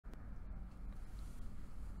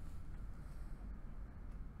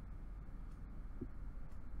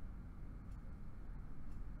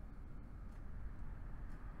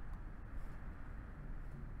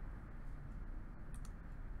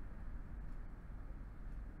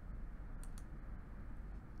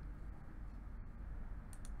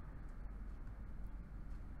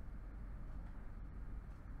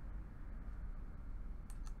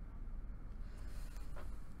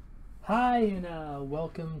Hi, and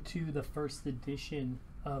welcome to the first edition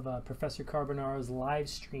of Professor Carbonaro's live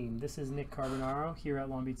stream. This is Nick Carbonaro here at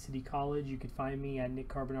Long Beach City College. You can find me at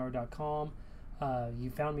nickcarbonaro.com. You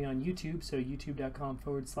found me on YouTube, so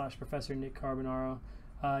youtube.com/Professor Nick Carbonaro.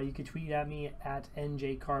 You can tweet at me at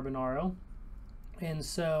NJCarbonaro. And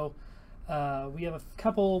so we have a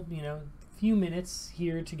couple, few minutes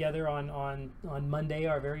here together on Monday,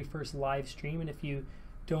 our very first live stream. And if you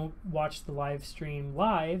don't watch the live stream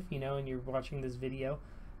live, and you're watching this video,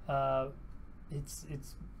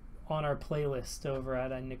 it's on our playlist over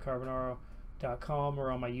at nickcarbonaro.com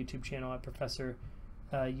or on my YouTube channel at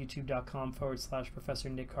youtube.com/Professor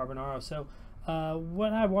Nick Carbonaro. So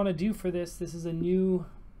what I want to do for this is a new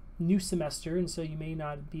semester, and so you may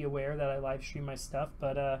not be aware that I live stream my stuff,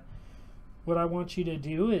 but what I want you to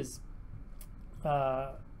do is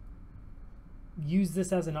use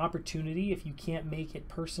this as an opportunity. If you can't make it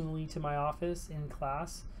personally to my office in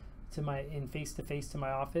class, in face-to-face to my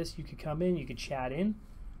office, you could come in, you could chat in,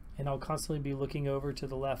 and I'll constantly be looking over to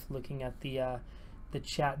the left, looking at the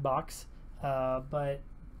chat box. But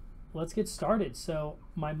let's get started. So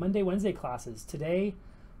my Monday, Wednesday classes. Today,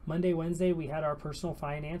 Monday, Wednesday, we had our personal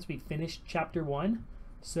finance. We finished chapter 1.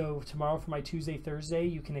 So tomorrow for my Tuesday, Thursday,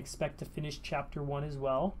 you can expect to finish chapter 1 as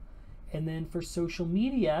well. And then for social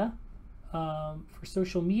media, we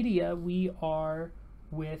are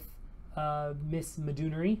with Miss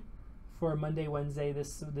Medunery for Monday, Wednesday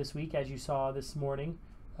this week, as you saw this morning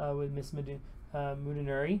with Miss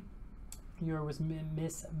Medunery. You're with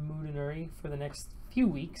Miss Medunery for the next few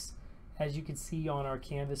weeks. As you can see on our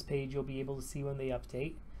Canvas page, you'll be able to see when they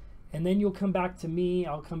update. And then you'll come back to me.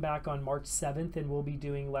 I'll come back on March 7th, and we'll be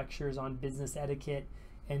doing lectures on business etiquette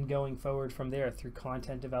and going forward from there through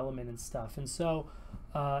content development and stuff. And so,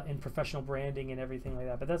 in professional branding and everything like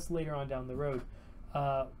that. But that's later on down the road.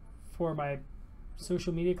 For my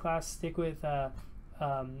social media class, stick with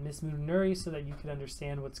Miss Medunery so that you can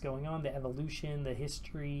understand what's going on, the evolution, the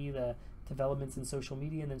history, the developments in social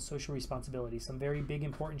media, and then social responsibility. Some very big,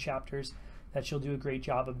 important chapters that she'll do a great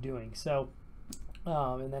job of doing. So,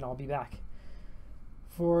 and then I'll be back.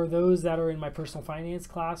 For those that are in my personal finance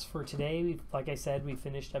class for today, like I said, we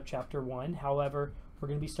finished up chapter 1. However, we're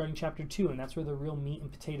going to be starting chapter 2, and that's where the real meat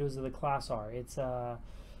and potatoes of the class are. It's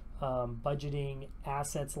budgeting,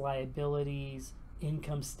 assets, liabilities,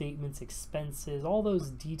 income statements, expenses, all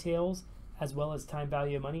those details, as well as time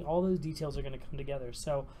value of money. All those details are going to come together.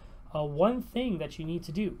 So one thing that you need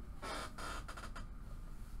to do,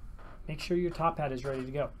 make sure your top hat is ready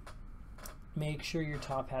to go. Make sure your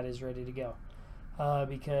top hat is ready to go.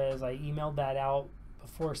 Because I emailed that out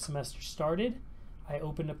before semester started. I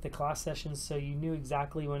opened up the class sessions so you knew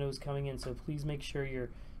exactly when it was coming in. So please make sure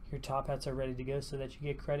your top hats are ready to go so that you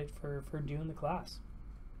get credit for doing the class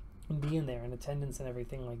and being there and attendance and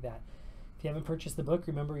everything like that. If you haven't purchased the book,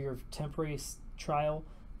 remember your temporary trial,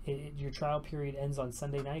 your trial period ends on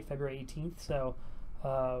Sunday night, February 18th. So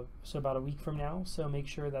about a week from now. So make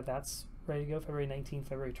sure that that's ready to go, February 19th,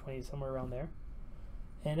 February 20th, somewhere around there,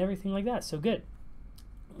 and everything like that. So good.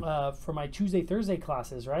 For my Tuesday, Thursday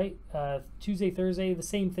classes, right? Tuesday, Thursday, the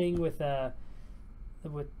same thing with the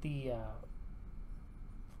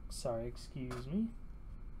sorry, excuse me.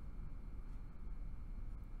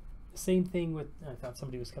 The same thing with, I thought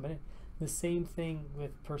somebody was coming in. The same thing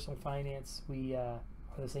with personal finance. We are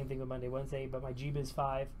the same thing with Monday, Wednesday, but my GBiz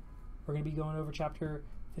 5, we're going to be going over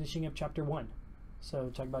finishing up chapter 1. So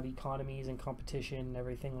talk about economies and competition and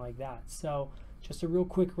everything like that. So just a real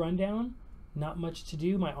quick rundown. Not much to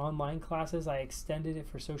do. My online classes, I extended it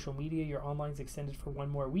for social media. Your online's extended for 1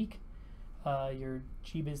 more week. Your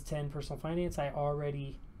GBiz 10 personal finance, I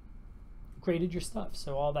already graded your stuff.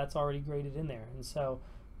 So all that's already graded in there. And so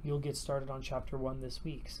you'll get started on chapter 1 this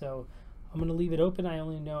week. So I'm going to leave it open. I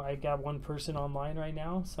only know I got 1 person online right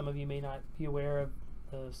now. Some of you may not be aware of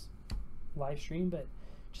the live stream, but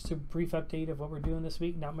just a brief update of what we're doing this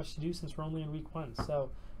week. Not much to do since we're only in week 1.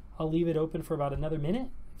 So I'll leave it open for about another minute.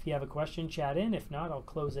 If you have a question, chat in. If not, I'll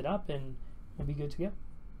close it up and we'll be good to go.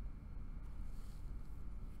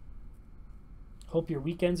 Hope your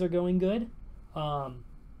weekends are going good. Hope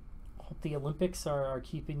the Olympics are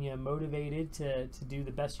keeping you motivated to do the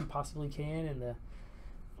best you possibly can and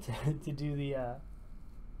to do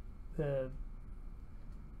the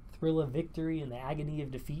thrill of victory and the agony of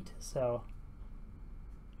defeat. So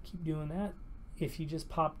keep doing that. If you just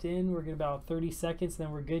popped in, we're going about 30 seconds, then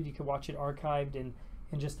we're good. You can watch it archived in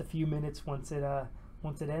just a few minutes once it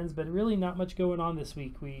ends. But really not much going on this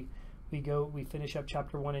week. We finish up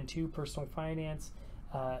chapter 1 and 2, personal finance.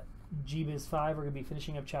 GBiz 5, we're going to be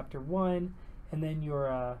finishing up chapter 1, and then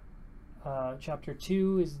your Chapter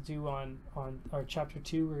 2 is due on our Chapter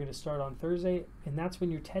 2 we're going to start on Thursday, and that's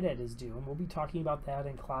when your TED Ed is due, and we'll be talking about that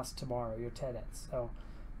in class tomorrow, your TED Ed. So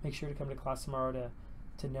make sure to come to class tomorrow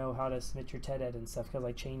to know how to submit your TED Ed and stuff, because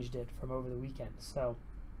I changed it from over the weekend. So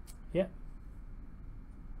yeah.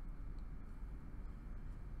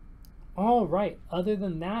 All right, other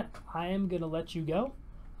than that, I am going to let you go.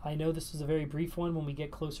 I know this was a very brief one. When we get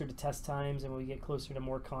closer to test times and when we get closer to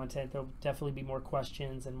more content, there'll definitely be more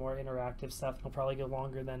questions and more interactive stuff. It'll probably go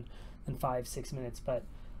longer than 5-6 minutes. But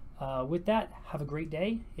with that, have a great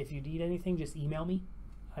day. If you need anything, just email me.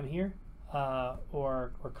 I'm here.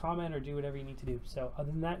 Or comment or do whatever you need to do. So other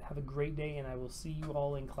than that, have a great day, and I will see you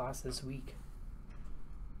all in class this week.